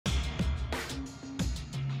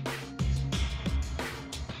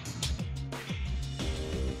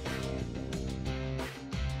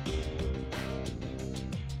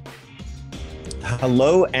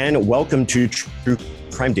Hello and welcome to True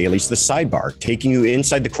Crime Daily's The Sidebar, taking you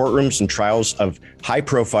inside the courtrooms and trials of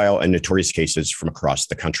high-profile and notorious cases from across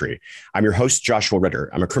the country. I'm your host, Joshua Ritter.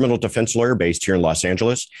 I'm a criminal defense lawyer based here in Los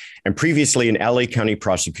Angeles and previously an LA County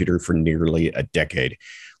prosecutor for nearly a decade.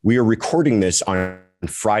 We are recording this on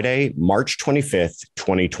Friday, March 25th,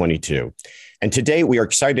 2022. And today we are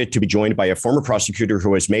excited to be joined by a former prosecutor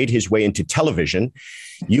who has made his way into television.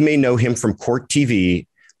 You may know him from Court TV.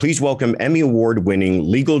 Please welcome Emmy-Award winning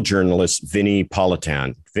legal journalist, Vinnie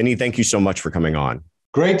Politan. Vinnie, thank you so much for coming on.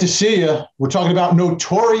 Great to see you. We're talking about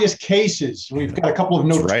notorious cases. We've got a couple of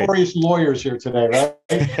notorious lawyers here today,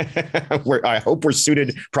 right? I hope we're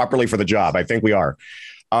suited properly for the job. I think we are.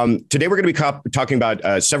 Today, we're going to be talking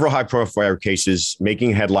about several high-profile cases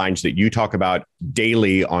making headlines that you talk about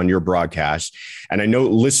daily on your broadcast. And I know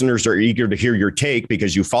listeners are eager to hear your take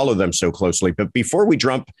because you follow them so closely. But before we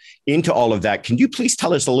jump into all of that, can you please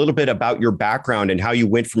tell us a little bit about your background and how you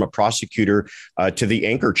went from a prosecutor to the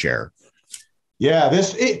anchor chair? Yeah,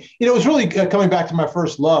 it was really coming back to my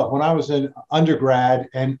first love when I was an undergrad,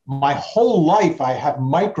 and my whole life I have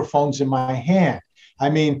microphones in my hand. I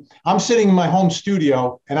mean, I'm sitting in my home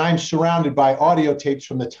studio and I'm surrounded by audio tapes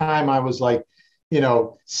from the time I was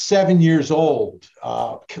 7 years old,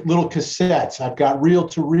 little cassettes. I've got reel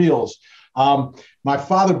to reels. My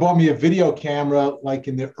father bought me a video camera like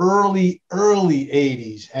in the early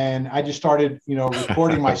 80s. And I just started,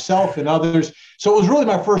 recording myself and others. So it was really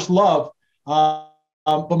my first love. But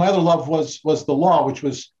my other love was the law, which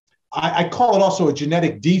was, I call it also a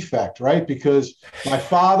genetic defect, right? Because my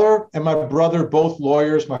father and my brother, both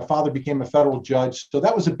lawyers, my father became a federal judge. So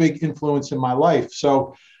that was a big influence in my life.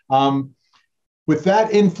 So with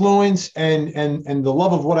that influence and the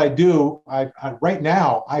love of what I do, right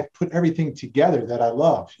now, I've put everything together that I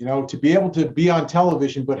love, to be able to be on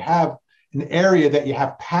television, but have an area that you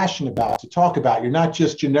have passion about to talk about. You're not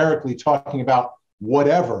just generically talking about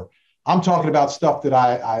whatever. I'm talking about stuff that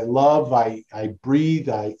I love, I breathe,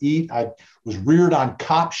 I eat. I was reared on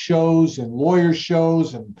cop shows and lawyer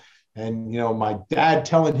shows and my dad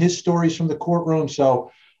telling his stories from the courtroom.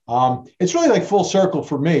 So it's really like full circle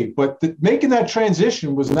for me. But making that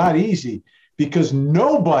transition was not easy because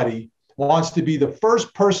nobody wants to be the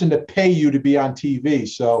first person to pay you to be on TV.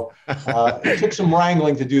 So it took some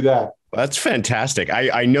wrangling to do that. That's fantastic.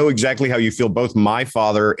 I know exactly how you feel. Both my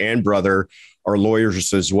father and brother are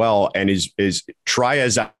lawyers as well. And is try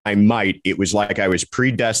as I might, it was like I was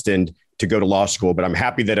predestined to go to law school, but I'm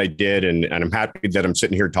happy that I did. And I'm happy that I'm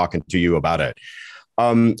sitting here talking to you about it.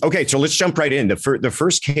 Okay, so let's jump right in. The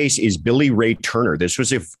first case is Billy Ray Turner. This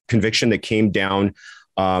was a conviction that came down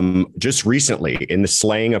just recently in the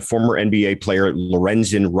slaying of former NBA player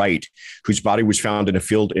Lorenzen Wright, whose body was found in a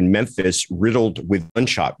field in Memphis riddled with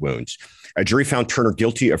gunshot wounds. A jury found Turner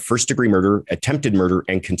guilty of first-degree murder, attempted murder,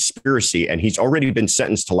 and conspiracy, and he's already been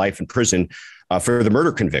sentenced to life in prison for the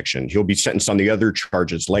murder conviction. He'll be sentenced on the other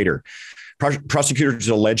charges later. Prosecutors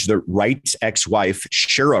allege that Wright's ex-wife,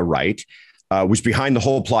 Shara Wright, was behind the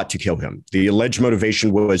whole plot to kill him. The alleged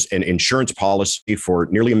motivation was an insurance policy for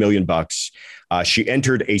nearly $1 million. She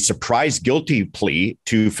entered a surprise guilty plea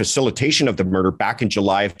to facilitation of the murder back in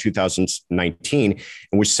July of 2019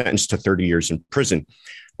 and was sentenced to 30 years in prison.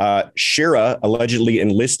 Shara allegedly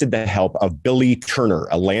enlisted the help of Billy Turner,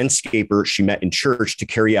 a landscaper she met in church, to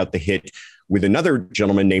carry out the hit with another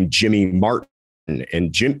gentleman named Jimmy Martin.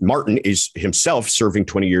 And Jim Martin is himself serving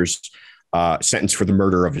 20 years sentence for the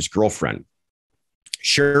murder of his girlfriend.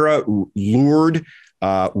 Shara lured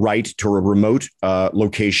Wright to a remote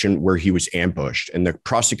location where he was ambushed. And the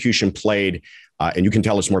prosecution played, and you can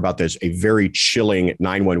tell us more about this, a very chilling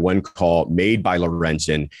 911 call made by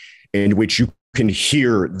Lorenzen in which you can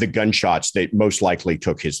hear the gunshots that most likely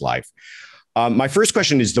took his life. My first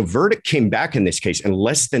question is, the verdict came back in this case in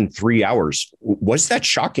less than 3 hours. Was that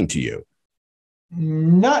shocking to you?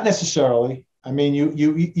 Not necessarily. I mean,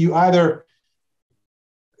 you either,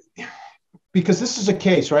 because this is a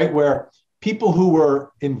case, right, where people who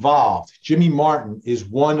were involved, Jimmy Martin is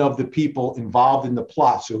one of the people involved in the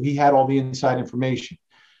plot. So he had all the inside information.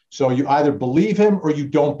 So you either believe him or you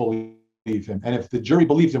don't believe him. And if the jury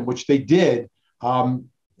believed him, which they did,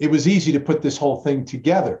 it was easy to put this whole thing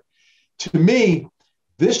together. To me,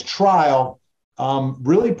 this trial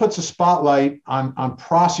really puts a spotlight on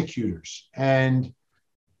prosecutors and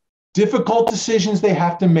difficult decisions they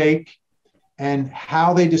have to make and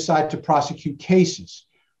how they decide to prosecute cases,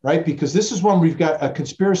 right? Because this is when we've got a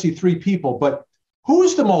conspiracy, 3 people, but who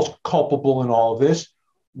is the most culpable in all of this?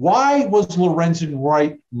 Why was Lorenzen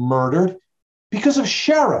Wright murdered? Because of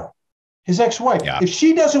Shara, his ex-wife. Yeah. If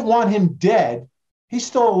she doesn't want him dead, he's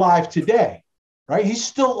still alive today, right? He's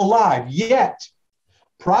still alive, yet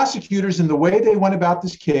prosecutors, in the way they went about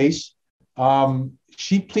this case,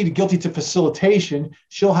 she pleaded guilty to facilitation.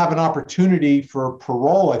 She'll have an opportunity for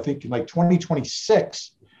parole, I think, in like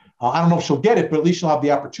 2026. I don't know if she'll get it, but at least she'll have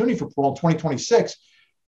the opportunity for parole in 2026.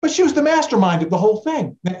 But she was the mastermind of the whole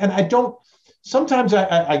thing. And I don't, sometimes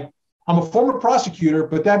I'm a former prosecutor,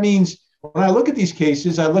 but that means when I look at these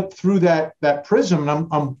cases, I look through that prism, and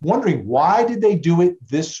I'm wondering, why did they do it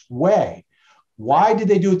this way? Why did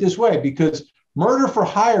they do it this way? Because murder for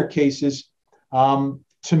hire cases,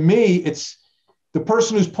 to me, it's the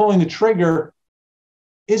person who's pulling the trigger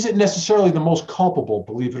isn't necessarily the most culpable,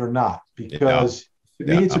 believe it or not, because to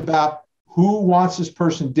me, it's about who wants this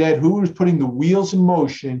person dead, who is putting the wheels in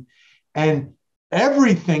motion, and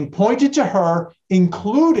everything pointed to her,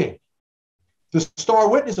 including the star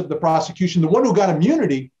witness of the prosecution, the one who got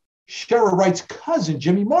immunity, Shara Wright's cousin,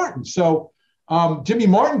 Jimmy Martin. So Jimmy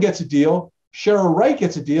Martin gets a deal, Shara Wright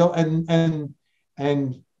gets a deal, and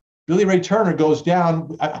Billy Ray Turner goes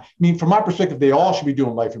down. I mean, from my perspective, they all should be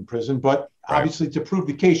doing life in prison, but obviously to prove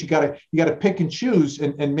the case, you got to pick and choose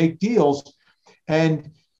and make deals.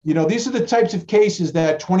 And these are the types of cases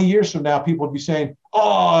that 20 years from now, people would be saying,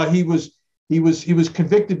 "Oh, he was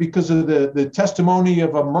convicted because of the testimony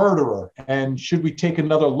of a murderer. And should we take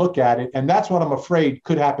another look at it?" And that's what I'm afraid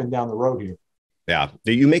could happen down the road here. Yeah,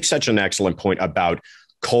 you make such an excellent point about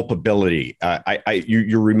culpability.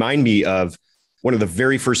 You remind me of one of the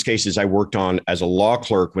very first cases I worked on as a law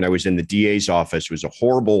clerk when I was in the DA's office. It was a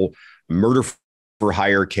horrible murder for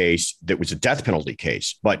hire case that was a death penalty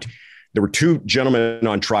case, but there were two gentlemen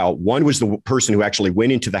on trial. One was the person who actually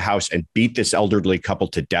went into the house and beat this elderly couple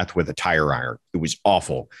to death with a tire iron. It was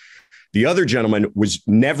awful. The other gentleman was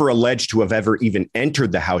never alleged to have ever even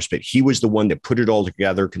entered the house, but he was the one that put it all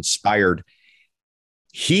together, conspired.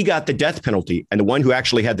 He got the death penalty, and the one who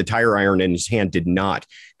actually had the tire iron in his hand did not.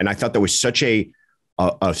 And I thought that was such a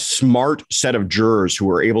smart set of jurors who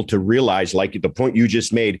were able to realize, like the point you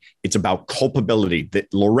just made, it's about culpability,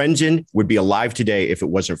 that Lorenzen would be alive today if it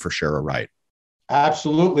wasn't for Shara Wright.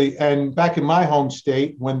 Absolutely. And back in my home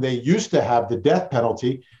state, when they used to have the death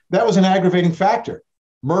penalty, that was an aggravating factor.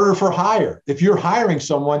 Murder for hire. If you're hiring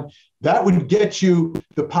someone, that would get you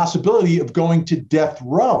the possibility of going to death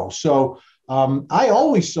row. So I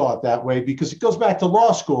always saw it that way because it goes back to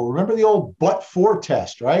law school. Remember the old but-for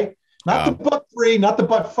test, right? Not the but-3, not the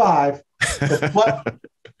but-5, the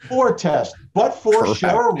but-for test. But-for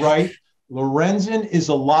Shara Wright, Lorenzen is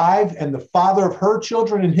alive, and the father of her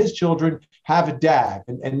children and his children have a dad.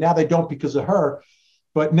 And now they don't because of her.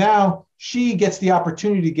 But now she gets the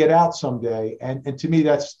opportunity to get out someday. And to me,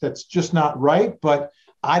 that's just not right. But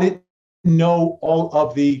I didn't know all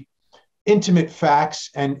of the intimate facts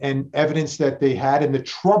and evidence that they had and the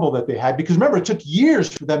trouble that they had. Because remember, it took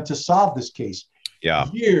years for them to solve this case. Yeah.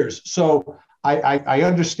 Years. So I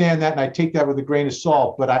understand that, and I take that with a grain of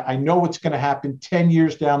salt, but I know what's going to happen 10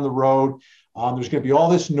 years down the road. There's going to be all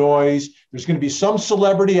this noise. There's going to be some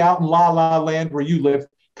celebrity out in La La Land where you live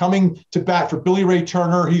coming to bat for Billy Ray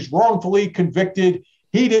Turner. He's wrongfully convicted.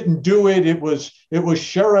 He didn't do it. It was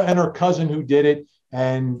Shara and her cousin who did it,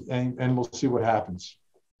 and we'll see what happens.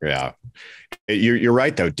 Yeah, you're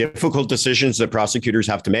right, though. Difficult decisions that prosecutors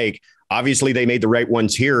have to make. Obviously, they made the right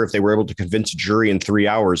ones here if they were able to convince a jury in 3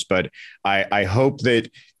 hours. But I hope that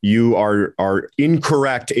you are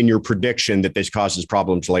incorrect in your prediction that this causes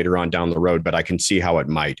problems later on down the road. But I can see how it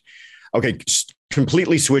might. OK,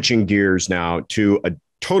 completely switching gears now to a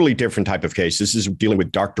totally different type of case. This is dealing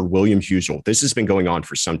with Dr. William Husel. This has been going on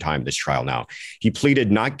for some time, this trial now. He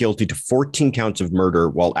pleaded not guilty to 14 counts of murder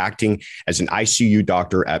while acting as an ICU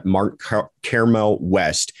doctor at Mount Carmel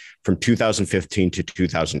West from 2015 to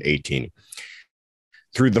 2018.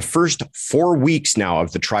 Through the first 4 weeks now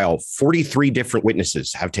of the trial, 43 different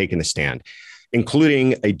witnesses have taken the stand,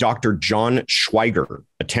 including a Dr. John Schweiger,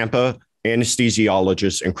 a Tampa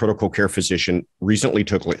anesthesiologist and critical care physician, recently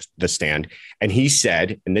took the stand. And he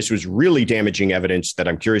said, and this was really damaging evidence that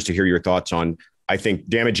I'm curious to hear your thoughts on, I think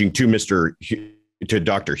damaging to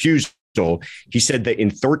Dr. Husel. He said that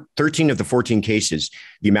in 13 of the 14 cases,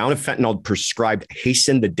 the amount of fentanyl prescribed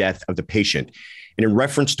hastened the death of the patient. And in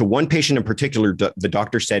reference to one patient in particular, the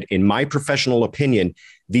doctor said, in my professional opinion,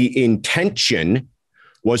 the intention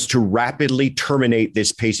was to rapidly terminate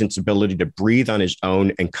this patient's ability to breathe on his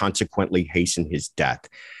own and consequently hasten his death.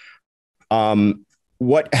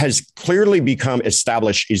 What has clearly become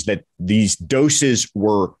established is that these doses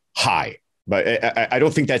were high, but I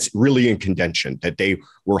don't think that's really in contention, that they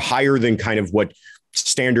were higher than kind of what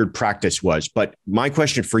standard practice was. But my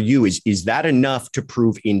question for you is that enough to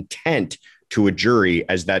prove intent to a jury,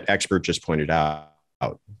 as that expert just pointed out?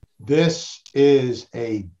 This is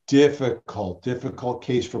a difficult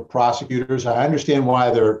case for prosecutors. I understand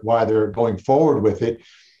why they're going forward with it.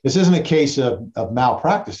 This isn't a case of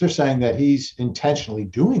malpractice. They're saying that he's intentionally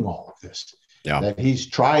doing all of this, that he's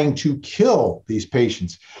trying to kill these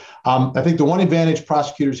patients. I think the one advantage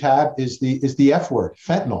prosecutors have is the F word,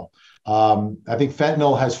 fentanyl. I think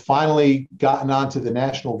fentanyl has finally gotten onto the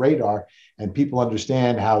national radar, and people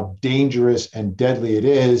understand how dangerous and deadly it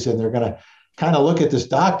is, and they're going to kind of look at this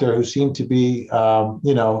doctor who seemed to be,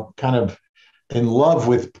 kind of in love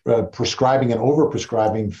with prescribing and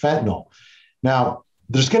overprescribing fentanyl. Now,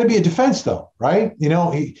 there's going to be a defense, though, right?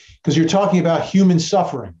 Because you're talking about human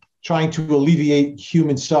suffering, trying to alleviate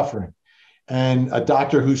human suffering, and a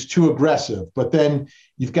doctor who's too aggressive. But then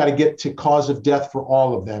you've got to get to cause of death for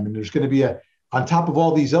all of them. And there's going to be on top of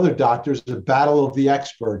all these other doctors, a battle of the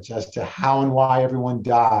experts as to how and why everyone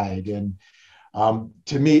died. And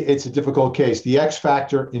to me, it's a difficult case. The X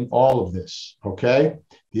factor in all of this, okay?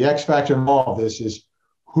 The X factor in all of this is,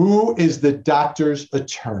 who is the doctor's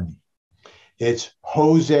attorney? It's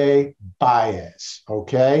Jose Baez,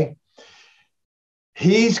 okay?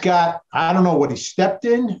 He's got, I don't know what he stepped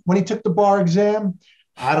in when he took the bar exam.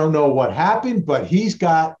 I don't know what happened, but he's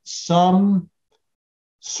got some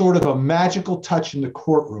sort of a magical touch in the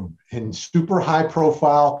courtroom in super high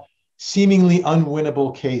profile, seemingly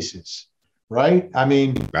unwinnable cases, right? I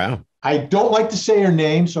mean, wow. I don't like to say her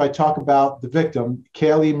name, so I talk about the victim,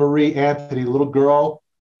 Kaylee Marie Anthony, little girl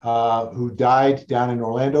who died down in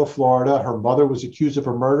Orlando, Florida. Her mother was accused of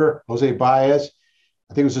her murder. Jose Baez,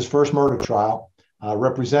 I think it was his first murder trial,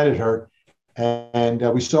 represented her. And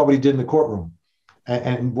we saw what he did in the courtroom.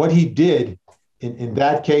 And what he did in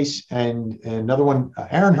that case, and another one,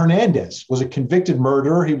 Aaron Hernandez was a convicted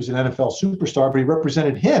murderer. He was an NFL superstar, but he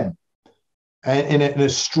represented him and in a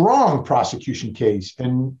strong prosecution case,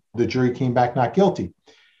 and the jury came back not guilty.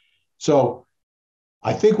 So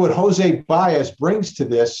I think what Jose Baez brings to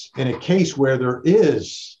this in a case where there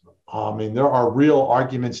are real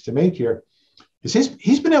arguments to make here, is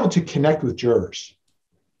he's been able to connect with jurors.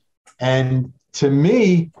 And to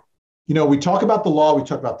me, we talk about the law, we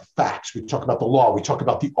talk about the facts, we talk about the law, we talk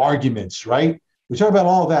about the arguments, right? We talk about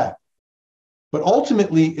all of that. But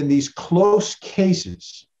ultimately, in these close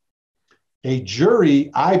cases, a jury,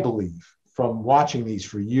 I believe, from watching these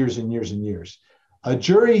for years and years and years, a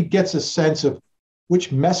jury gets a sense of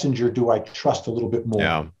which messenger do I trust a little bit more.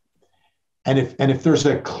 Yeah. And if there's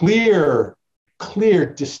a clear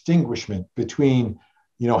distinguishment between,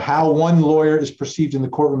 how one lawyer is perceived in the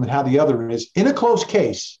courtroom and how the other is in a close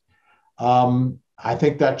case, I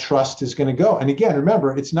think that trust is going to go. And again,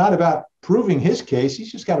 remember, it's not about proving his case.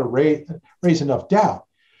 He's just got to raise enough doubt.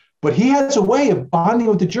 But he has a way of bonding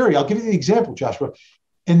with the jury. I'll give you the example, Joshua.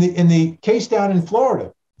 In the case down in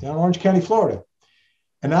Florida, down in Orange County, Florida,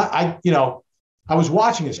 and I was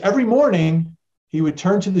watching this. Every morning, he would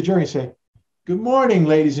turn to the jury and say, "Good morning,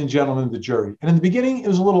 ladies and gentlemen of the jury." And in the beginning, it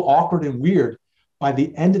was a little awkward and weird. By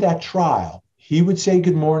the end of that trial, he would say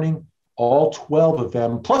good morning. All 12 of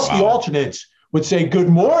them, plus the alternates, would say good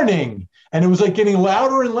morning. And it was like getting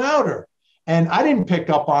louder and louder. And I didn't pick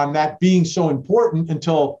up on that being so important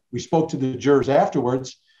until we spoke to the jurors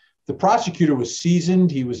afterwards. The prosecutor was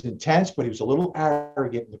seasoned. He was intense, but he was a little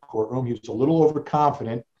arrogant in the courtroom. He was a little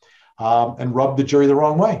overconfident and rubbed the jury the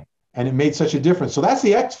wrong way. And it made such a difference. So that's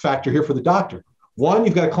the X factor here for the doctor. One,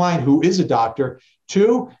 you've got a client who is a doctor.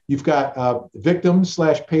 Two, you've got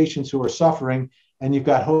victims/patients who are suffering. And you've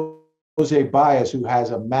got Jose Baez, who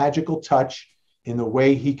has a magical touch in the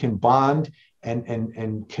way he can bond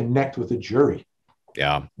and connect with the jury.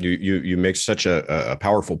 Yeah, you make such a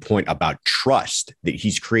powerful point about trust, that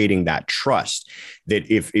he's creating that trust, that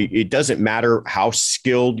if it doesn't matter how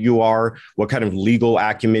skilled you are, what kind of legal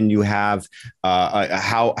acumen you have,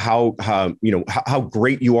 how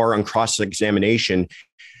great you are on cross-examination,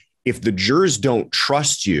 if the jurors don't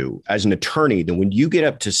trust you as an attorney, then when you get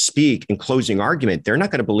up to speak in closing argument, they're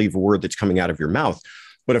not going to believe a word that's coming out of your mouth.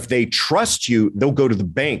 But if they trust you, they'll go to the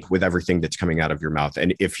bank with everything that's coming out of your mouth.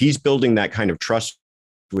 And if he's building that kind of trust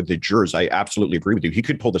with the jurors, I absolutely agree with you. He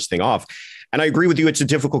could pull this thing off. And I agree with you. It's a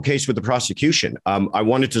difficult case with the prosecution. I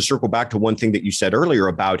wanted to circle back to one thing that you said earlier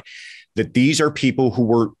about that these are people who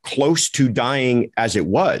were close to dying as it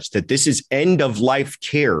was, that this is end of life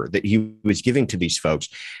care that he was giving to these folks.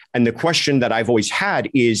 And the question that I've always had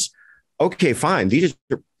is, okay, fine. These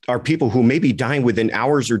are people who may be dying within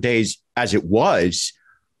hours or days as it was.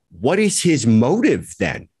 What is his motive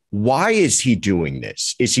then? Why is he doing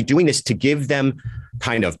this? Is he doing this to give them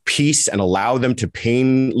kind of peace and allow them to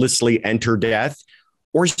painlessly enter death?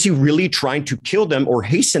 Or is he really trying to kill them or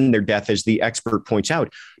hasten their death, as the expert points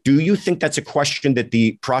out? Do you think that's a question that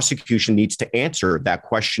the prosecution needs to answer, that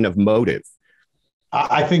question of motive?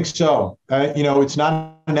 I think so. It's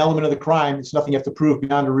not an element of the crime. It's nothing you have to prove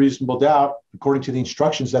beyond a reasonable doubt, according to the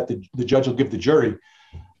instructions that the judge will give the jury.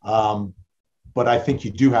 But I think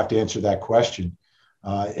you do have to answer that question.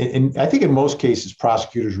 And I think in most cases,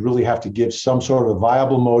 prosecutors really have to give some sort of a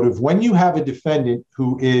viable motive. When you have a defendant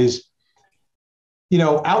who is,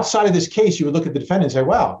 outside of this case, you would look at the defendant and say,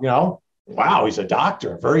 wow, he's a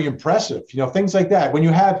doctor, very impressive, things like that. When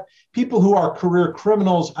you have people who are career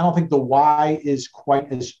criminals, I don't think the why is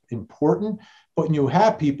quite as important. But when you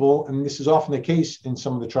have people, and this is often the case in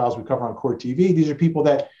some of the trials we cover on Court TV, these are people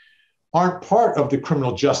that aren't part of the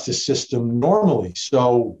criminal justice system normally.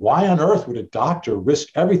 So why on earth would a doctor risk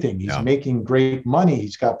everything? He's making great money.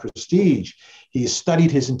 He's got prestige. He's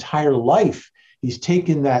studied his entire life. He's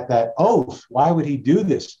taken that oath. Why would he do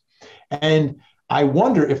this? And I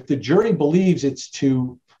wonder if the jury believes it's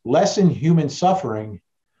to lessen human suffering.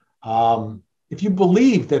 If you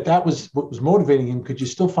believe that was what was motivating him, could you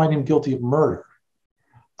still find him guilty of murder?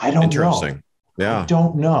 I don't know. Yeah. I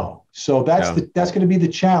don't know. So that's going to be the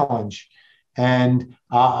challenge. And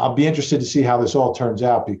I'll be interested to see how this all turns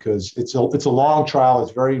out, because it's a long trial.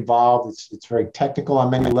 It's very involved. It's very technical on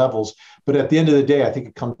many levels. But at the end of the day, I think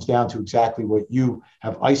it comes down to exactly what you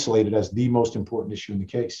have isolated as the most important issue in the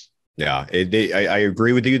case. Yeah, I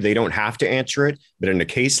agree with you. They don't have to answer it. But in a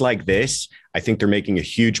case like this, I think they're making a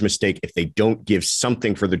huge mistake if they don't give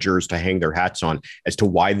something for the jurors to hang their hats on as to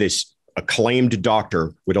why this acclaimed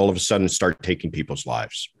doctor would all of a sudden start taking people's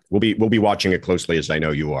lives. We'll be watching it closely, as I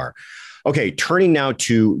know you are. Okay, turning now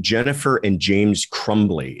to Jennifer and James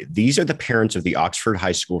Crumbley. These are the parents of the Oxford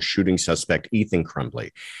High School shooting suspect, Ethan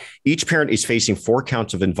Crumbley. Each parent is facing 4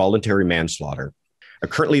 counts of involuntary manslaughter.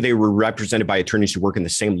 Currently, they were represented by attorneys who work in the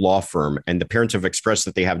same law firm, and the parents have expressed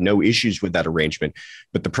that they have no issues with that arrangement,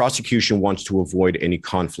 but the prosecution wants to avoid any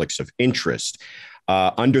conflicts of interest.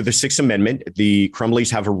 Under the Sixth Amendment, the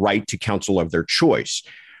Crumbleys have a right to counsel of their choice.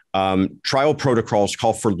 Trial protocols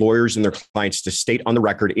call for lawyers and their clients to state on the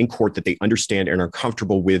record in court that they understand and are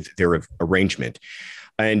comfortable with their arrangement.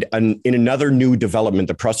 And in another new development,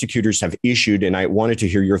 the prosecutors have issued, and I wanted to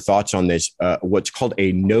hear your thoughts on this, what's called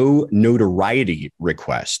a no notoriety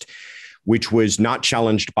request, which was not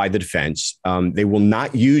challenged by the defense. They will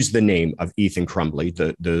not use the name of Ethan Crumbley,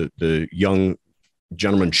 the young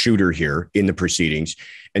gentleman shooter here, in the proceedings.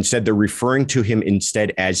 Instead, they're referring to him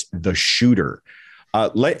instead as the shooter.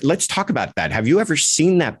 Let's talk about that. Have you ever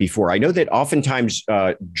seen that before? I know that oftentimes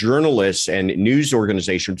journalists and news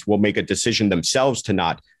organizations will make a decision themselves to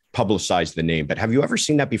not publicize the name. But have you ever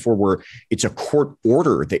seen that before, where it's a court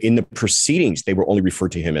order that in the proceedings, they will only refer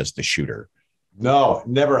to him as the shooter? No,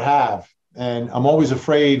 never have. And I'm always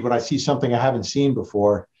afraid when I see something I haven't seen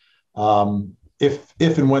before. If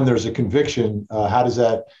and when there's a conviction, how does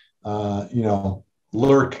that,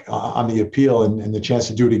 lurk on the appeal and the chance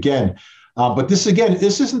to do it again? But this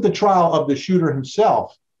isn't the trial of the shooter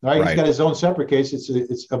himself, right? He's got his own separate case.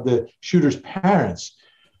 It's of the shooter's parents.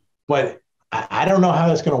 But I don't know how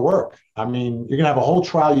that's going to work. I mean, you're going to have a whole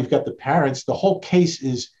trial. You've got the parents. The whole case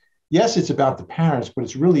is, yes, it's about the parents, but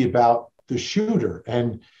it's really about the shooter.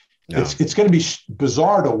 And it's going to be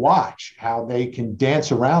bizarre to watch how they can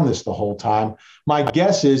dance around this the whole time. My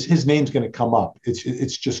guess is his name's going to come up.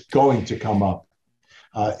 It's just going to come up.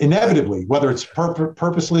 Inevitably, whether it's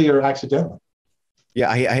purposely or accidentally. Yeah,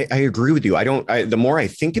 I agree with you. The more I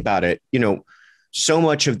think about it, so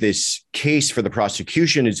much of this case for the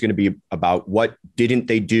prosecution is going to be about what didn't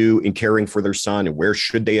they do in caring for their son, and where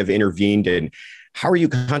should they have intervened, and how are you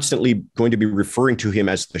constantly going to be referring to him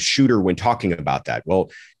as the shooter when talking about that?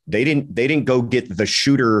 Well, they didn't go get the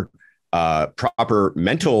shooter proper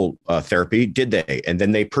mental therapy, did they? And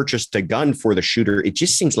then they purchased a gun for the shooter. It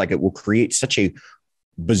just seems like it will create such a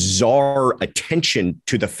bizarre attention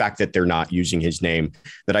to the fact that they're not using his name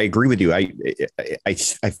that I agree with you. I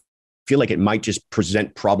feel like it might just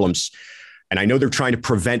present problems. And I know they're trying to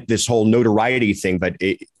prevent this whole notoriety thing, but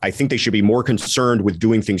I think they should be more concerned with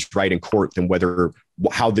doing things right in court than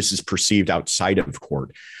how this is perceived outside of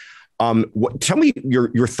court. Tell me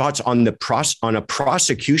your thoughts on on a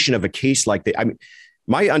prosecution of a case like that. I mean,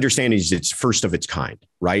 my understanding is it's first of its kind,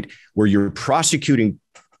 right? Where you're prosecuting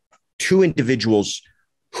 2 individuals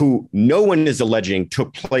who no one is alleging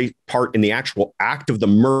took part in the actual act of the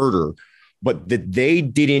murder, but that they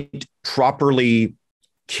didn't properly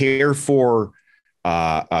care for,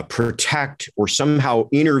 protect, or somehow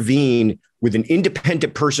intervene with an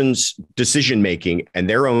independent person's decision-making and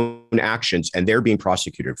their own actions, and they're being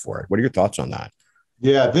prosecuted for it. What are your thoughts on that?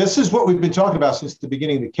 Yeah, this is what we've been talking about since the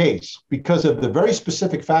beginning of the case because of the very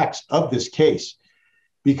specific facts of this case.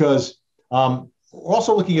 Because we're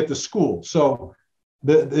also looking at the school. So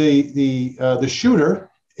the shooter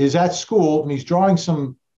is at school and he's drawing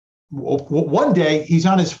some. One day he's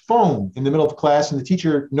on his phone in the middle of class, and the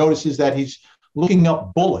teacher notices that he's looking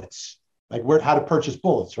up bullets, like how to purchase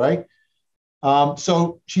bullets, right?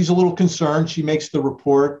 So she's a little concerned. She makes the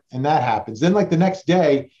report, and that happens. Then, like the next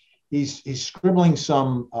day, he's scribbling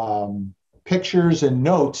some pictures and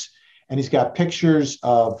notes, and he's got pictures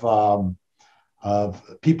of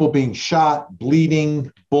people being shot, bleeding,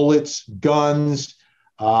 bullets, guns.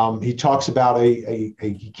 He talks about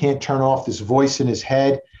he can't turn off this voice in his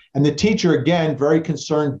head. And the teacher, again, very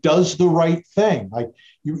concerned, does the right thing. Like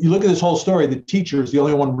you look at this whole story, the teacher is the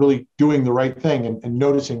only one really doing the right thing and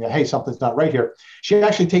noticing that, hey, something's not right here. She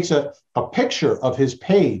actually takes a picture of his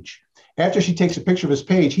page. After she takes a picture of his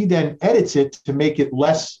page, he then edits it to make it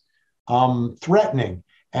less threatening.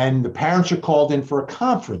 And the parents are called in for a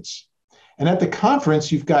conference. And at the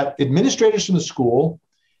conference, you've got administrators from the school,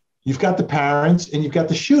 you've got the parents, and you've got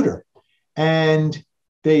the shooter. And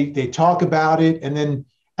they talk about it. And then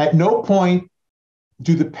at no point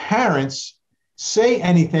do the parents say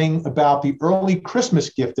anything about the early Christmas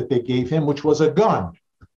gift that they gave him, which was a gun.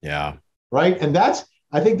 Yeah. Right. And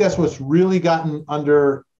I think that's what's really gotten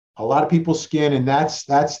under a lot of people's skin. And that's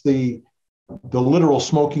the literal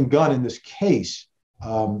smoking gun in this case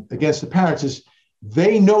against the parents is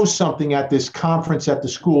they know something at this conference at the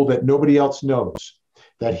school that nobody else knows,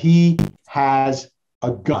 that he has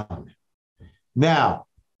a gun. Now,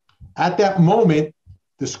 at that moment,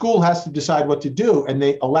 the school has to decide what to do, and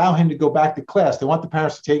they allow him to go back to class. They want the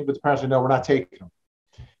parents to take him, but the parents say, no, we're not taking him.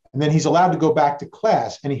 And then he's allowed to go back to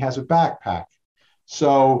class, and he has a backpack.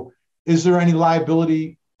 So is there any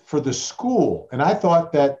liability for the school? And I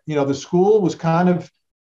thought that, the school was kind of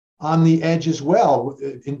on the edge as well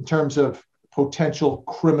in terms of potential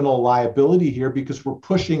criminal liability here, because we're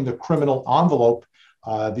pushing the criminal envelope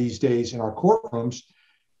these days in our courtrooms,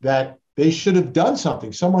 that they should have done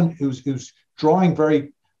something. Someone who's drawing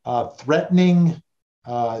very threatening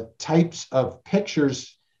types of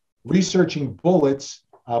pictures, researching bullets,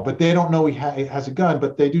 but they don't know he has a gun,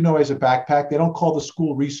 but they do know he has a backpack. They don't call the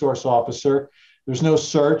school resource officer. There's no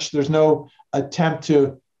search. There's no attempt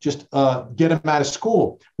to just get him out of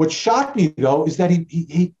school. What shocked me, though, is that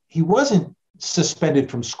he wasn't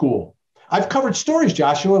suspended from school. I've covered stories,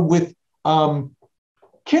 Joshua, with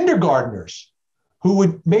kindergartners who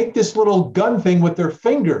would make this little gun thing with their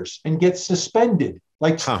fingers and get suspended,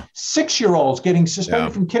 like 6-year-olds getting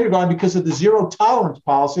suspended from kindergarten because of the zero tolerance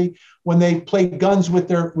policy when they play guns with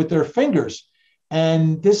their fingers.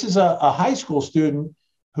 And this is a high school student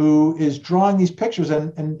who is drawing these pictures,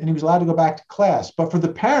 and he was allowed to go back to class. But for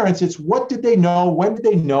the parents, it's what did they know? When did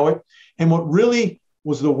they know it? And what really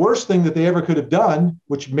was the worst thing that they ever could have done,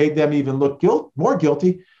 which made them even look more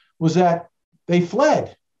guilty, was that they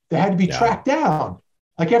fled. They had to be tracked down.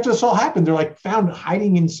 Like after this all happened, they're like found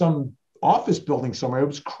hiding in some office building somewhere. It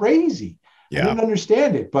was crazy. I didn't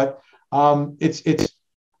understand it, but it's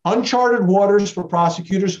uncharted waters for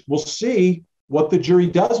prosecutors. We'll see what the jury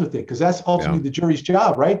does with it, because that's ultimately the jury's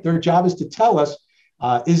job, right? Their job is to tell us,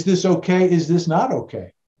 is this okay? Is this not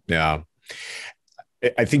okay? Yeah.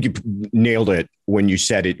 I think you nailed it when you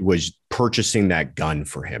said it was purchasing that gun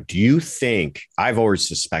for him. Do you think, I've always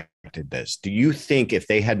suspected this, do you think if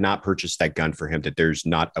they had not purchased that gun for him, that there's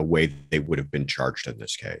not a way they would have been charged in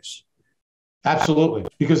this case? Absolutely.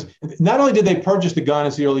 Because not only did they purchase the gun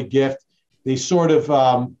as the early gift, they sort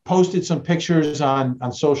of posted some pictures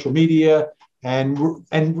on social media and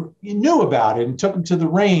you knew about it and took him to the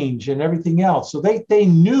range and everything else. So they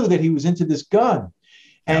knew that he was into this gun.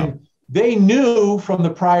 And they knew from the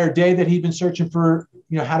prior day that he'd been searching for,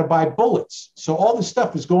 how to buy bullets. So all this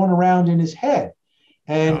stuff was going around in his head.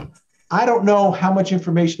 And I don't know how much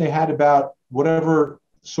information they had about whatever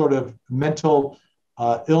sort of mental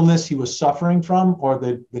illness he was suffering from, or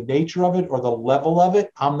the nature of it, or the level of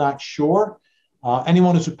it. I'm not sure.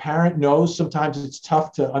 Anyone who's a parent knows sometimes it's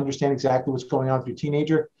tough to understand exactly what's going on with your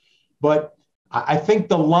teenager. But I think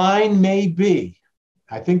the line may be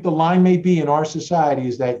in our society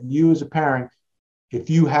is that you as a parent, if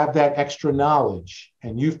you have that extra knowledge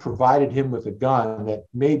and you've provided him with a gun, that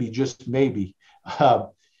maybe, just maybe,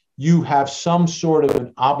 you have some sort of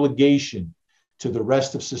an obligation to the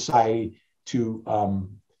rest of society to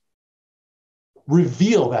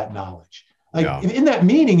reveal that knowledge. Like in that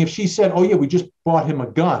meeting, if she said, oh yeah, we just bought him a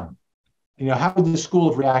gun, how would the school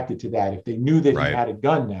have reacted to that if they knew that he had a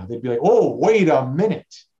gun now? They'd be like, oh, wait a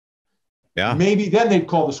minute. Yeah. Maybe then they'd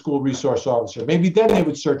call the school resource officer. Maybe then they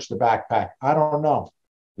would search the backpack. I don't know.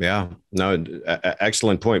 Yeah, no,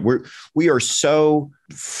 excellent point. We are so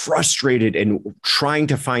frustrated and trying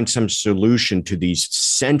to find some solution to these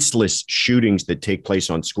senseless shootings that take place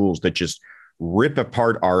on schools that just rip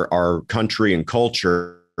apart our country and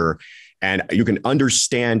culture. And you can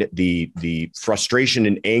understand the frustration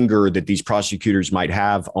and anger that these prosecutors might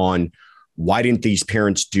have on why didn't these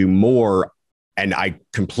parents do more? And I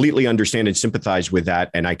completely understand and sympathize with that.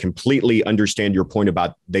 And I completely understand your point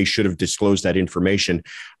about they should have disclosed that information.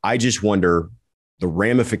 I just wonder the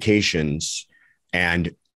ramifications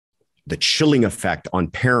and the chilling effect on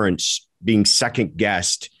parents being second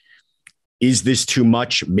guessed. Is this too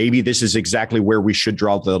much? Maybe this is exactly where we should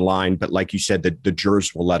draw the line. But like you said, the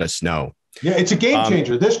jurors will let us know. Yeah, it's a game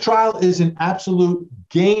changer. This trial is an absolute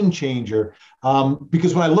game changer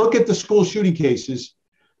because when I look at the school shooting cases,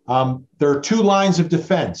 there are two lines of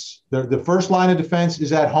defense. The first line of defense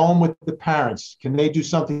is at home with the parents. Can they do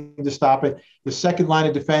something to stop it? The second line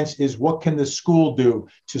of defense is what can the school do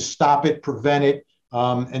to stop it, prevent it,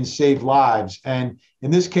 and save lives? And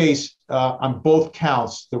in this case, on both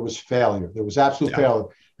counts, there was failure. There was absolute failure.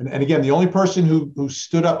 And again, the only person who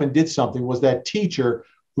stood up and did something was that teacher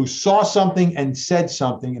who saw something and said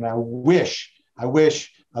something. And I wish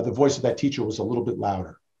the voice of that teacher was a little bit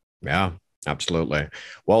louder. Yeah. Absolutely.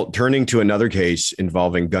 Well, turning to another case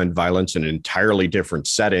involving gun violence in an entirely different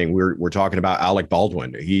setting, we're talking about Alec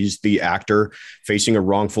Baldwin. He's the actor facing a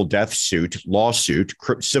wrongful death lawsuit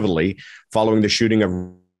civilly following the shooting of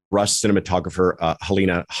Rust cinematographer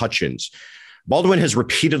Helena Hutchins. Baldwin has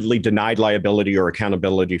repeatedly denied liability or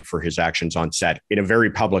accountability for his actions on set in a very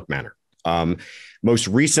public manner. Most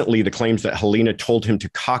recently, the claims that Helena told him to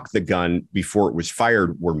cock the gun before it was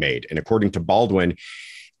fired were made. And according to Baldwin,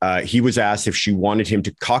 he was asked if she wanted him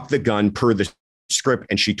to cock the gun per the script,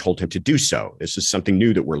 and she told him to do so. This is something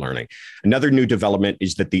new that we're learning. Another new development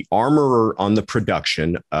is that the armorer on the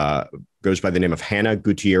production goes by the name of Hannah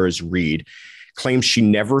Gutierrez Reed, claims she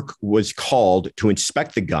never was called to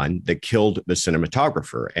inspect the gun that killed the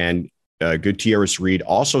cinematographer. And Gutierrez Reed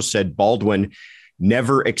also said Baldwin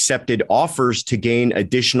never accepted offers to gain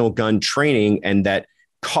additional gun training and that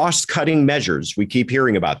cost-cutting measures, we keep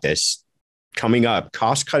hearing about this, coming up,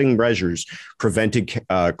 cost-cutting measures prevented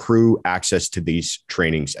crew access to these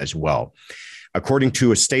trainings as well. According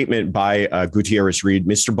to a statement by Gutierrez Reed,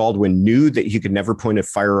 Mr. Baldwin knew that he could never point a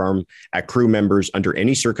firearm at crew members under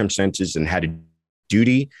any circumstances and had a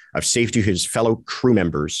duty of safety to his fellow crew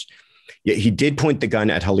members. Yet he did point the gun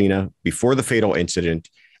at Helena before the fatal incident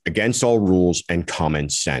against all rules and common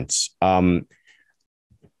sense.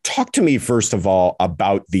 Talk to me, first of all,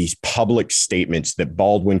 about these public statements that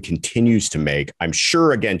Baldwin continues to make, I'm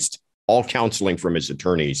sure against all counseling from his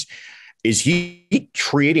attorneys. Is he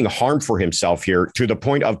creating harm for himself here to the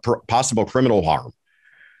point of possible criminal harm?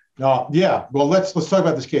 Yeah. Well, let's talk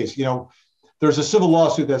about this case. You know, there's a civil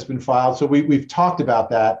lawsuit that's been filed. So we've talked about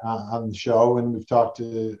that on the show, and we've talked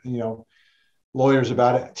to, lawyers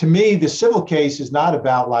about it. To me, the civil case is not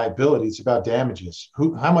about liability. It's about damages.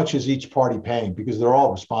 How much is each party paying? Because they're all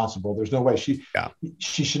responsible. There's no way she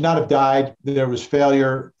should not have died. There was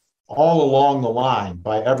failure all along the line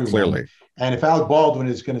by everyone. Clearly. And if Alec Baldwin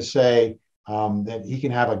is going to say that he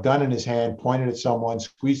can have a gun in his hand, pointed at someone,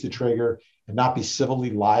 squeeze the trigger, and not be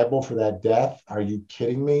civilly liable for that death, are you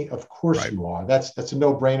kidding me? Of course you are. That's a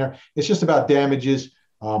no-brainer. It's just about damages.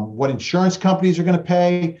 What insurance companies are going to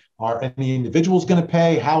pay? Are any individuals going to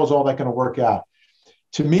pay? How is all that going to work out?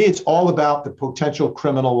 To me, it's all about the potential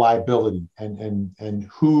criminal liability and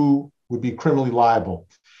who would be criminally liable.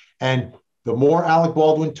 And the more Alec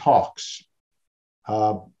Baldwin talks,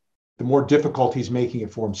 the more difficult he's making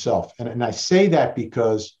it for himself. And I say that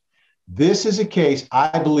because this is a case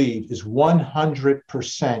I believe is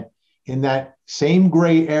 100% in that same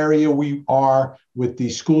gray area we are with the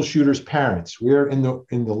school shooters' parents. We're in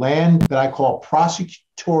the land that I call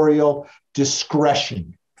prosecutorial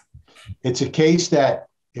discretion. It's a case that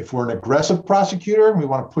if we're an aggressive prosecutor and we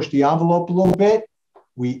want to push the envelope a little bit,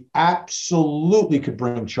 we absolutely could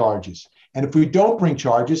bring charges. And if we don't bring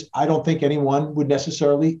charges, I don't think anyone would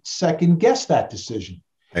necessarily second guess that decision.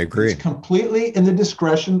 I agree. It's completely in the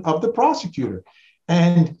discretion of the prosecutor.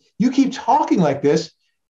 And you keep talking like this,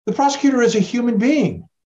 the prosecutor is a human being.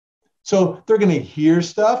 So they're going to hear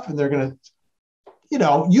stuff and they're going to, you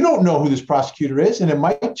don't know who this prosecutor is, and it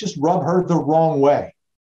might just rub her the wrong way.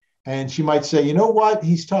 And she might say, you know what,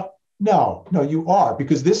 he's tough. No, you are,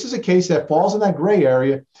 because this is a case that falls in that gray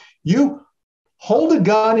area. You hold a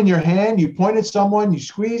gun in your hand, you point at someone, you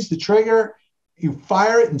squeeze the trigger, you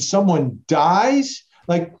fire it, and someone dies.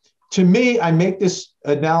 Like, To me, I make this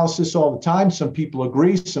analysis all the time. Some people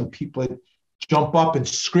agree. Some people jump up and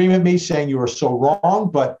scream at me saying you are so wrong.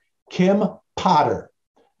 But Kim Potter,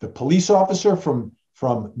 the police officer from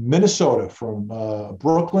Minnesota, from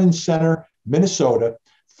Brooklyn Center, Minnesota,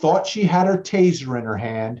 thought she had her taser in her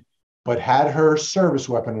hand, but had her service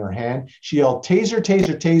weapon in her hand. She yelled, taser,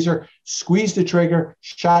 taser, taser, squeezed the trigger,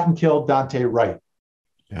 shot and killed Dante Wright.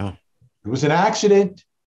 Yeah. It was an accident.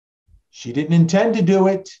 She didn't intend to do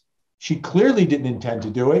it. She clearly didn't intend to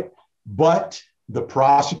do it, but the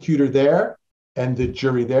prosecutor there and the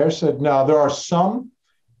jury there said, no, there are some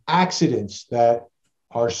accidents that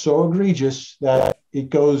are so egregious that it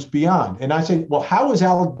goes beyond. And I say, well, how is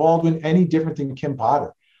Alec Baldwin any different than Kim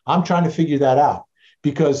Potter? I'm trying to figure that out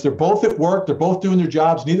because they're both at work. They're both doing their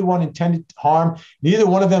jobs. Neither one intended harm. Neither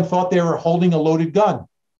one of them thought they were holding a loaded gun.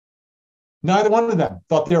 Neither one of them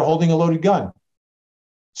thought they were holding a loaded gun.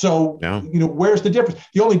 So, where's the difference?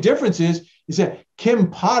 The only difference is that Kim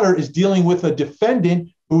Potter is dealing with a defendant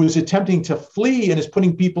who is attempting to flee and is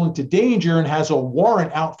putting people into danger and has a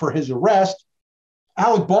warrant out for his arrest.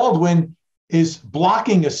 Alec Baldwin is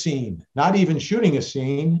blocking a scene, not even shooting a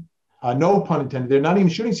scene. No pun intended. They're not even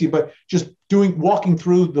shooting a scene, but just walking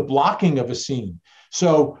through the blocking of a scene.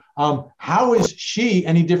 So how is she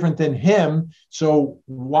any different than him? So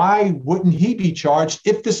why wouldn't he be charged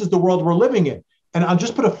if this is the world we're living in? And I'll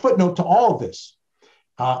just put a footnote to all of this.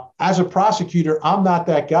 As a prosecutor, I'm not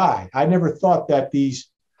that guy. I never thought that these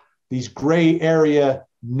gray area,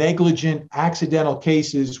 negligent, accidental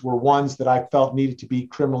cases were ones that I felt needed to be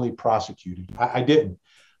criminally prosecuted. I didn't.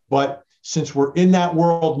 But since we're in that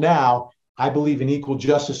world now, I believe in equal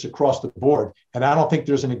justice across the board. And I don't think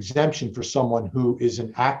there's an exemption for someone who is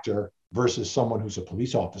an actor versus someone who's a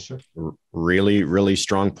police officer. Really, really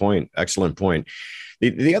strong point. Excellent point.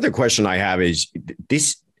 The other question I have is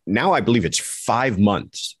this. Now I believe it's 5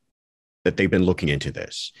 months that they've been looking into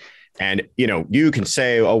this. And, you can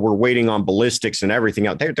say, oh, we're waiting on ballistics and everything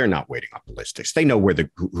else. They're not waiting on ballistics. They know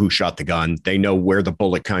who shot the gun. They know where the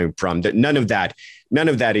bullet came from. None of that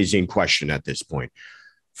is in question at this point.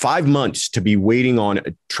 5 months to be waiting on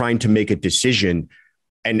trying to make a decision.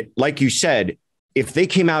 And like you said, if they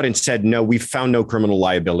came out and said, no, we found no criminal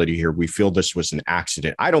liability here, we feel this was an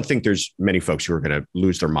accident, I don't think there's many folks who are going to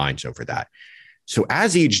lose their minds over that. So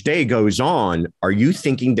as each day goes on, are you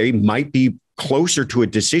thinking they might be closer to a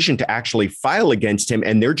decision to actually file against him?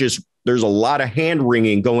 And there's a lot of hand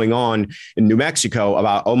wringing going on in New Mexico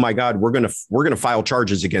about, oh my God, we're going to file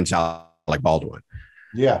charges against Alec Baldwin.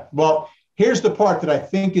 Yeah. Well, here's the part that I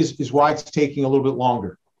think is why it's taking a little bit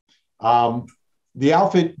longer. The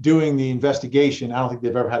outfit doing the investigation, I don't think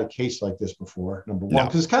they've ever had a case like this before, number one,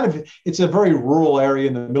 because it's a very rural area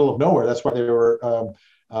in the middle of nowhere. That's why they were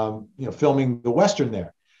filming the Western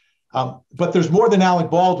there. But there's more than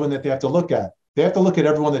Alec Baldwin that they have to look at. They have to look at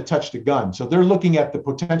everyone that touched a gun. So they're looking at the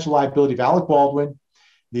potential liability of Alec Baldwin,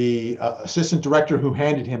 the assistant director who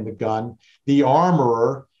handed him the gun, the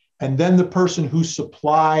armorer, and then the person who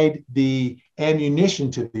supplied the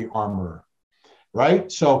ammunition to the armorer,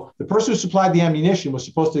 right? So the person who supplied the ammunition was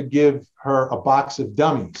supposed to give her a box of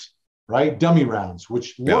dummies, right? Dummy rounds,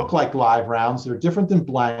 which look like live rounds. They're different than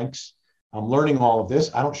blanks. I'm learning all of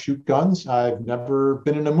this. I don't shoot guns. I've never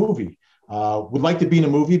been in a movie. Would like to be in a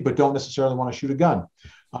movie, but don't necessarily want to shoot a gun.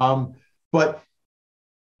 But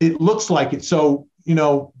it looks like it. So,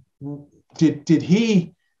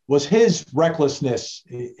 was his recklessness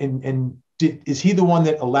is he the one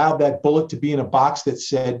that allowed that bullet to be in a box that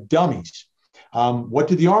said dummies? What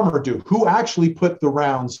did the armorer do? Who actually put the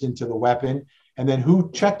rounds into the weapon? And then who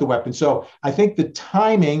checked the weapon? So I think the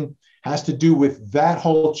timing has to do with that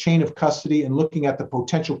whole chain of custody and looking at the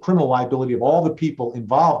potential criminal liability of all the people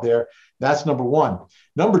involved there. That's number one.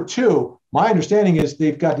 Number two, my understanding is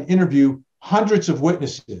they've got to interview hundreds of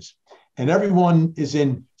witnesses, and everyone is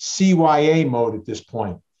in CYA mode at this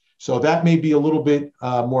point. So that may be a little bit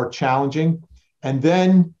more challenging. And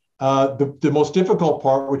then the most difficult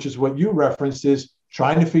part, which is what you referenced, is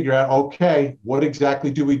trying to figure out, okay, what exactly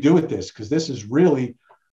do we do with this? Because this is really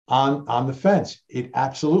on the fence. It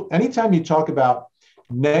absolutely, anytime you talk about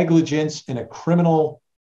negligence in a criminal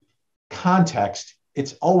context,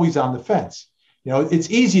 it's always on the fence. It's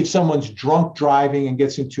easy if someone's drunk driving and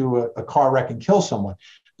gets into a car wreck and kills someone.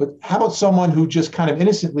 But how about someone who just kind of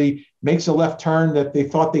innocently makes a left turn that they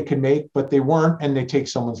thought they could make, but they weren't, and they take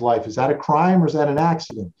someone's life? Is that a crime or is that an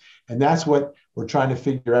accident? And that's what we're trying to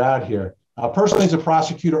figure out here. Personally, as a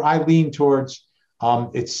prosecutor, I lean towards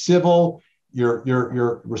it's civil.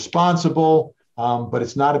 You're responsible, but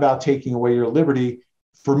it's not about taking away your liberty.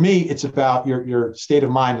 For me, it's about your state of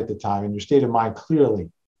mind at the time, and your state of mind clearly.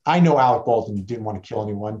 I know Alec Baldwin didn't want to kill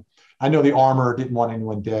anyone. I know the armor didn't want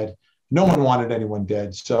anyone dead. No one wanted anyone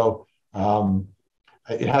dead. So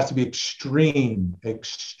it has to be extreme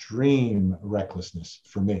recklessness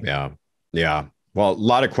for me. Yeah. Yeah. Well, a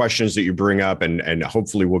lot of questions that you bring up, and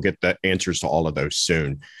hopefully we'll get the answers to all of those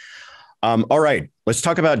soon. All right, let's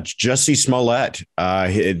talk about Jussie Smollett.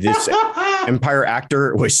 This Empire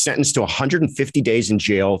actor was sentenced to 150 days in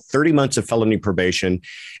jail, 30 months of felony probation,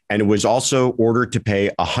 and was also ordered to pay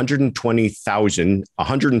 $120,000 and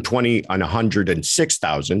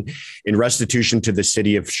 $106,000 in restitution to the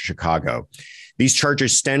city of Chicago. These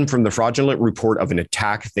charges stem from the fraudulent report of an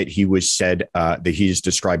attack that he was said that he is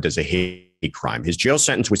described as a hate crime. His jail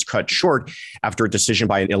sentence was cut short after a decision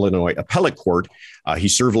by an Illinois appellate court. He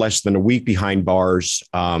served less than a week behind bars.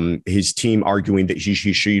 His team arguing that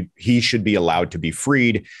he should be allowed to be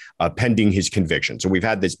freed pending his conviction. So we've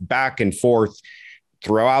had this back and forth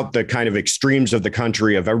throughout the kind of extremes of the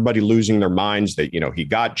country of everybody losing their minds that, he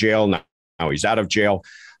got jail. Now he's out of jail.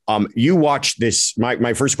 You watched this.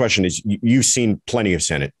 My first question is, you've seen plenty of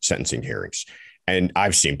sentencing hearings, and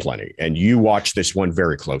I've seen plenty, and you watched this one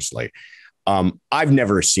very closely. I've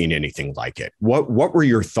never seen anything like it. What were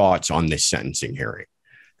your thoughts on this sentencing hearing?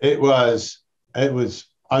 It was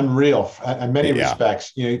unreal in many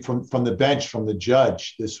respects. From the bench, from the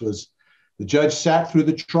judge. The judge sat through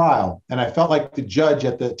the trial, and I felt like the judge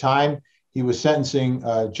at the time he was sentencing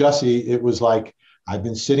Jussie. It was like, I've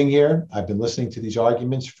been sitting here. I've been listening to these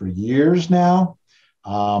arguments for years now.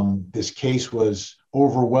 This case was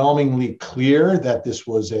overwhelmingly clear that this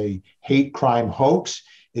was a hate crime hoax.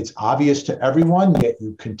 It's obvious to everyone, yet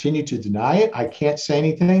you continue to deny it. I can't say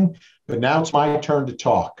anything, but now it's my turn to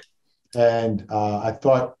talk. And I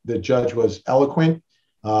thought the judge was eloquent.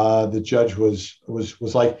 The judge was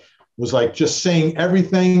like just saying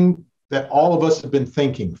everything that all of us have been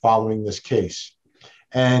thinking following this case.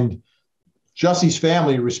 And Jussie's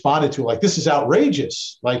family responded to it like, this is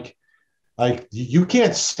outrageous. Like you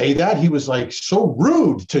can't say that. He was like so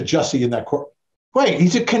rude to Jussie in that court. Wait,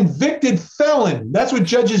 he's a convicted felon. That's what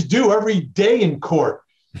judges do every day in court.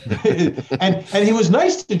 and he was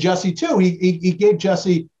nice to Jussie too. He gave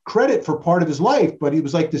Jussie credit for part of his life, but he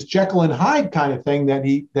was like this Jekyll and Hyde kind of thing that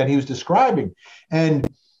he was describing.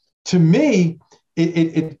 And to me,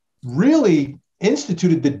 it really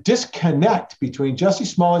instituted the disconnect between Jussie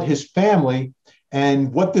Smollett, his family,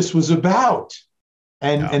 and what this was about.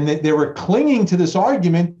 And they were clinging to this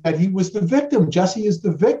argument that he was the victim. Jussie is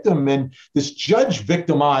the victim. And this judge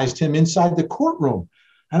victimized him inside the courtroom.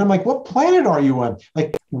 And I'm like, what planet are you on?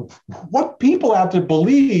 Like, what people out there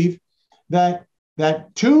believe that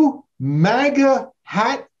two MAGA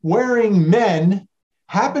hat-wearing men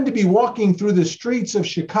happened to be walking through the streets of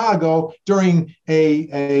Chicago during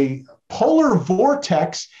a polar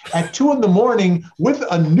vortex at 2 a.m. with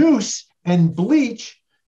a noose and bleach,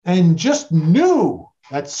 and just knew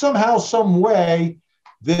that somehow, some way,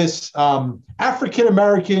 this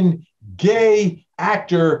African-American gay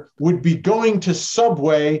actor would be going to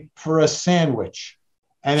Subway for a sandwich.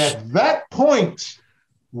 And at that point,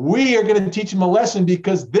 we are going to teach him a lesson,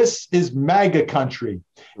 because this is MAGA country.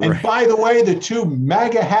 And right. By the way, the two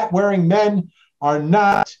MAGA hat-wearing men are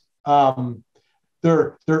not,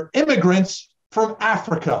 they're immigrants from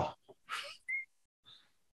Africa.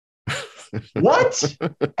 What?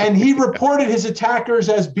 And he reported his attackers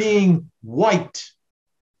as being white.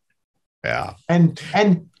 Yeah. And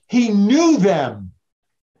he knew them.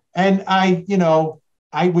 And I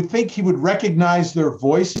would think he would recognize their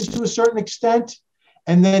voices to a certain extent.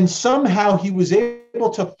 And then somehow he was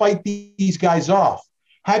able to fight these guys off.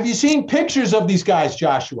 Have you seen pictures of these guys,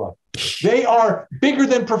 Joshua? They are bigger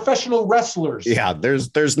than professional wrestlers. Yeah,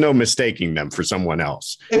 there's no mistaking them for someone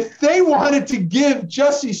else. If they wanted to give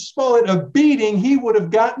Jussie Smollett a beating, he would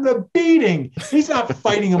have gotten a beating. He's not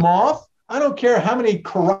fighting him off. I don't care how many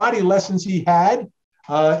karate lessons he had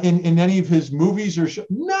in any of his movies or shows.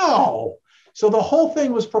 No. So the whole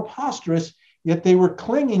thing was preposterous, yet they were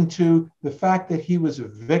clinging to the fact that he was a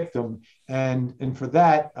victim. And for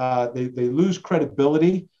that, they lose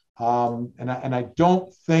credibility. And I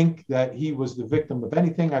don't think that he was the victim of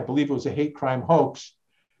anything. I believe it was a hate crime hoax.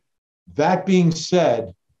 That being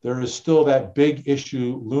said, there is still that big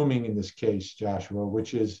issue looming in this case, Joshua,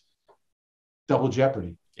 which is double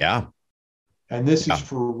jeopardy. Yeah. And this is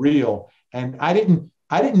for real. And I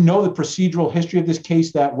didn't know the procedural history of this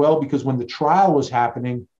case that well, because when the trial was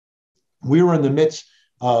happening, we were in the midst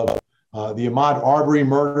of the Ahmaud Arbery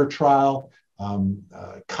murder trial,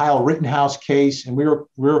 Kyle Rittenhouse case, and we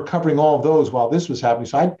were covering all of those while this was happening.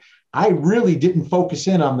 So I really didn't focus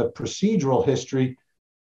in on the procedural history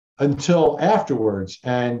until afterwards.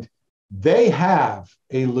 And they have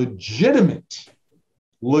a legitimate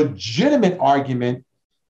legitimate argument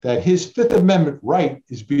that his Fifth Amendment right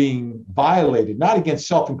is being violated, not against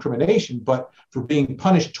self-incrimination, but for being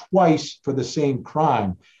punished twice for the same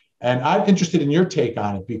crime. And I'm interested in your take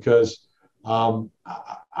on it because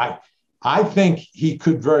I think he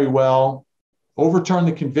could very well overturn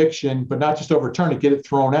the conviction, but not just overturn it, get it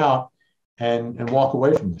thrown out and walk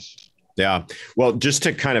away from this. Yeah. Well, just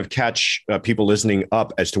to kind of catch people listening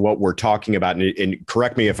up as to what we're talking about, and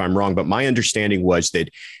correct me if I'm wrong, but my understanding was that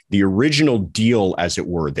the original deal, as it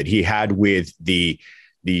were, that he had with the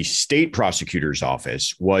state prosecutor's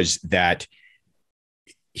office was that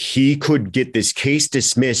he could get this case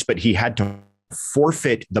dismissed, but he had to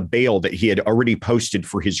forfeit the bail that he had already posted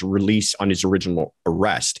for his release on his original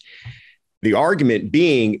arrest. The argument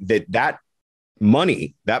being that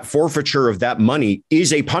money, that forfeiture of that money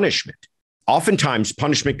is a punishment. Oftentimes,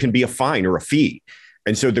 punishment can be a fine or a fee.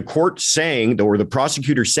 And so the court saying, or the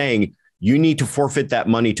prosecutor saying, you need to forfeit that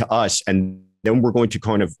money to us, and then we're going to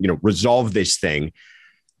kind of, resolve this thing,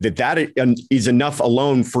 that is enough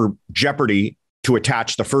alone for jeopardy to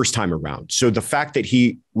attach the first time around. So the fact that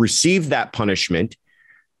he received that punishment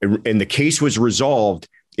and the case was resolved,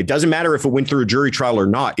 it doesn't matter if it went through a jury trial or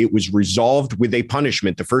not. It was resolved with a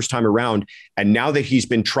punishment the first time around. And now that he's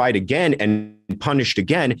been tried again and punished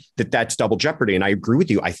again, that's double jeopardy. And I agree with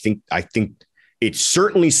you. I think it's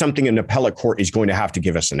certainly something an appellate court is going to have to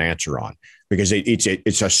give us an answer on, because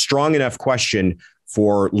it's a strong enough question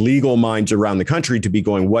for legal minds around the country to be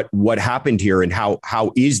going, what happened here and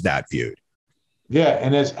how is that viewed? Yeah.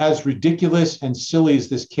 And as ridiculous and silly as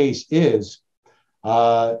this case is,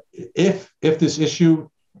 if this issue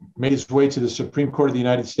made its way to the Supreme Court of the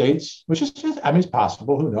United States, which is just, it's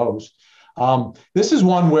possible, who knows? This is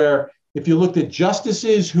one where if you looked at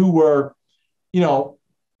justices who were,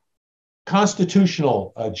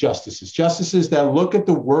 constitutional justices that look at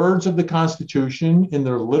the words of the Constitution in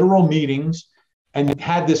their literal meanings and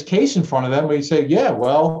had this case in front of them, where you say, yeah,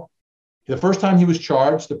 well, the first time he was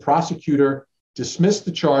charged, the prosecutor dismissed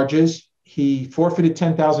the charges. He forfeited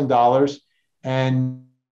 $10,000 and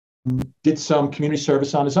did some community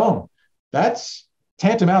service on his own. That's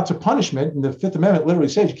tantamount to punishment. And the Fifth Amendment literally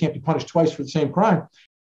says you can't be punished twice for the same crime.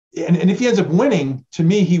 And if he ends up winning, to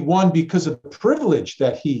me, he won because of the privilege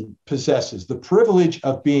that he possesses, the privilege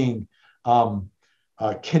of being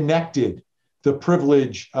connected, the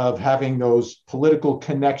privilege of having those political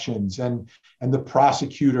connections, and the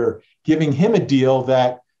prosecutor giving him a deal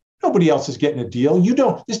that nobody else is getting a deal.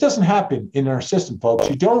 This doesn't happen in our system, folks.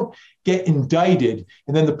 You don't get indicted,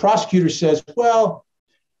 and then the prosecutor says, well,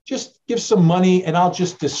 just give some money and I'll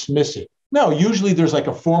just dismiss it. No, usually there's like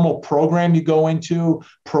a formal program you go into.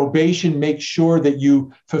 Probation makes sure that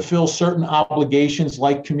you fulfill certain obligations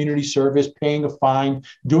like community service, paying a fine,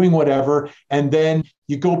 doing whatever. And then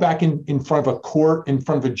you go back in front of a court, in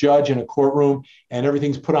front of a judge in a courtroom, and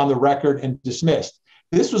everything's put on the record and dismissed.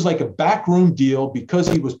 This was like a backroom deal because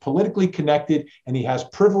he was politically connected and he has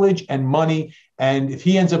privilege and money. And if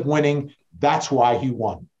he ends up winning, that's why he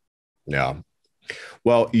won. Yeah.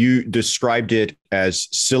 Well, you described it as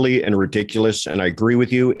silly and ridiculous, and I agree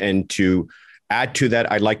with you. And to add to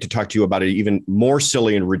that, I'd like to talk to you about an even more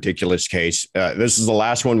silly and ridiculous case. This is the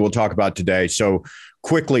last one we'll talk about today. So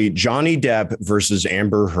quickly, Johnny Depp versus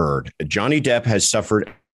Amber Heard. Johnny Depp has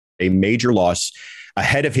suffered a major loss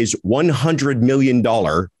ahead of his $100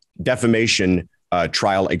 million defamation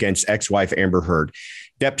trial against ex-wife Amber Heard.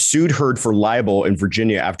 Depp sued Heard for libel in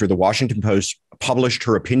Virginia after the Washington Post published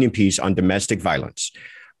her opinion piece on domestic violence,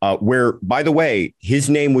 where, by the way, his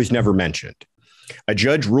name was never mentioned. A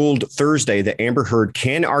judge ruled Thursday that Amber Heard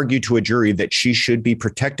can argue to a jury that she should be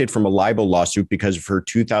protected from a libel lawsuit because of her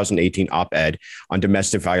 2018 op-ed on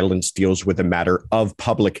domestic violence deals with a matter of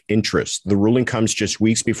public interest. The ruling comes just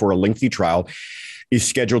weeks before a lengthy trial is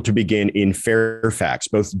scheduled to begin in Fairfax.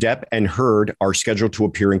 Both Depp and Heard are scheduled to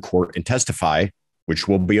appear in court and testify, which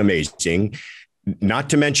will be amazing. Not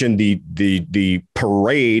to mention the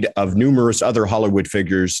parade of numerous other Hollywood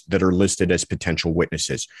figures that are listed as potential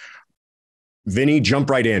witnesses. Vinny, jump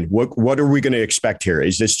right in. What are we going to expect here?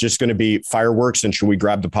 Is this just going to be fireworks, and should we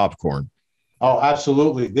grab the popcorn? Oh,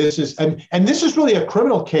 absolutely. This is really a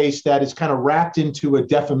criminal case that is kind of wrapped into a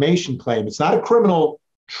defamation claim. It's not a criminal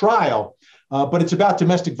trial, but it's about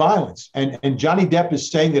domestic violence. And Johnny Depp is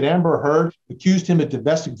saying that Amber Heard accused him of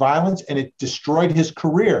domestic violence and it destroyed his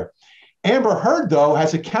career. Amber Heard, though,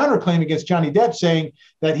 has a counterclaim against Johnny Depp saying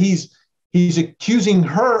that he's accusing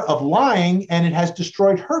her of lying and it has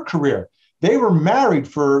destroyed her career. They were married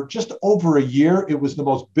for just over a year. It was the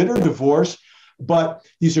most bitter divorce, but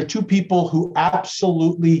these are two people who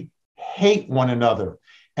absolutely hate one another.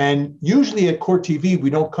 And usually at Court TV, we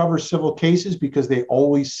don't cover civil cases because they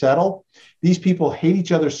always settle. These people hate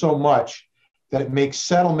each other so much that it makes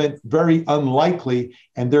settlement very unlikely,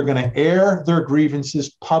 and they're going to air their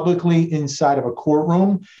grievances publicly inside of a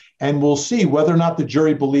courtroom. And we'll see whether or not the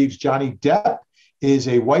jury believes Johnny Depp is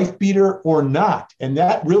a wife beater or not. And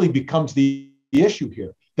that really becomes the issue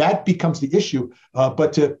here. That becomes the issue.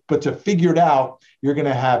 But to figure it out, you're going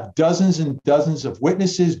to have dozens and dozens of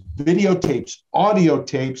witnesses, videotapes, audio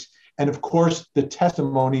tapes, and of course, the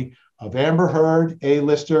testimony of Amber Heard,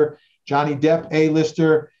 A-lister, Johnny Depp,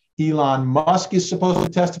 A-lister. Elon Musk is supposed to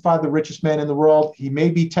testify, the richest man in the world. He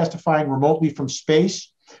may be testifying remotely from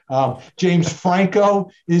space. James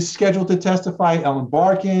Franco is scheduled to testify, Ellen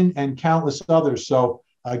Barkin, and countless others. So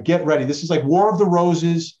get ready. This is like War of the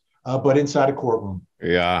Roses, but inside a courtroom.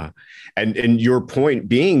 Yeah. And your point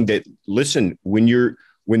being that, listen, when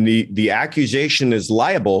the accusation is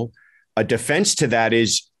liable, a defense to that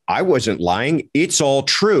is, I wasn't lying. It's all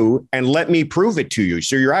true. And let me prove it to you.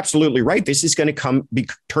 So you're absolutely right. This is going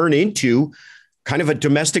to turn into kind of a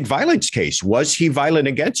domestic violence case. Was he violent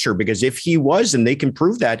against her? Because if he was, and they can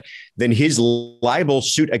prove that, then his libel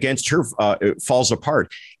suit against her falls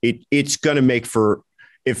apart. It's going to make for,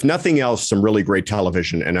 if nothing else, some really great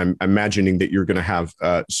television. And I'm imagining that you're going to have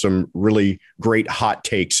some really great hot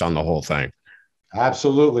takes on the whole thing.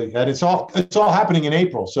 Absolutely. And it's all happening in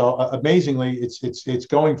April. So amazingly, it's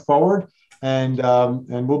going forward, and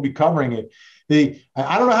we'll be covering it.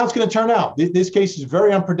 I don't know how it's going to turn out. This case is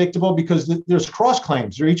very unpredictable because there's cross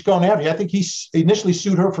claims. They're each going after. I think he initially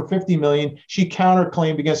sued her for $50 million. She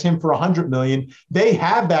counterclaimed against him for $100 million. They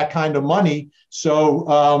have that kind of money.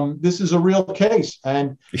 So this is a real case,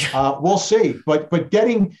 and we'll see. But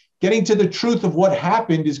getting to the truth of what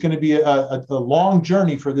happened is going to be a long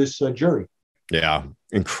journey for this jury. Yeah,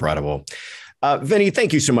 incredible. Vinnie,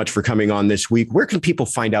 thank you so much for coming on this week. Where can people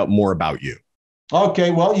find out more about you?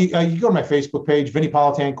 Okay, well, you go to my Facebook page, Vinnie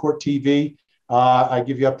Politan, Court TV. I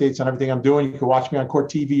give you updates on everything I'm doing. You can watch me on Court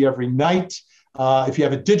TV every night. If you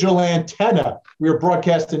have a digital antenna, we are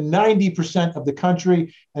broadcasting 90% of the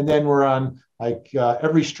country, and then we're on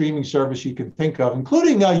every streaming service you can think of,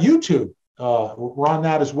 including YouTube. We're on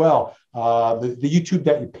that as well, the YouTube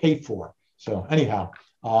that you pay for. So anyhow.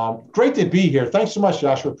 Great to be here. Thanks so much,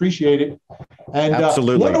 Joshua. Appreciate it. And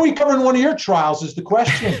absolutely. When are we covering one of your trials is the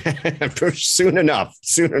question. Soon enough.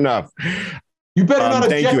 You better not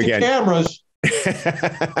object to cameras.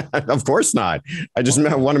 Of course not. I just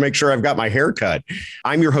want to make sure I've got my hair cut.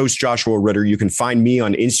 I'm your host, Joshua Ritter. You can find me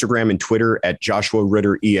on Instagram and Twitter at Joshua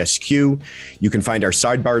Ritter ESQ. You can find our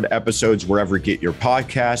Sidebar episodes wherever you get your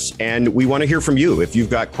podcasts. And we want to hear from you. If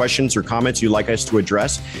you've got questions or comments you'd like us to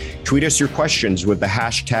address, tweet us your questions with the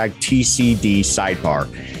hashtag TCD Sidebar.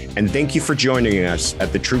 And thank you for joining us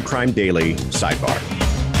at the True Crime Daily Sidebar.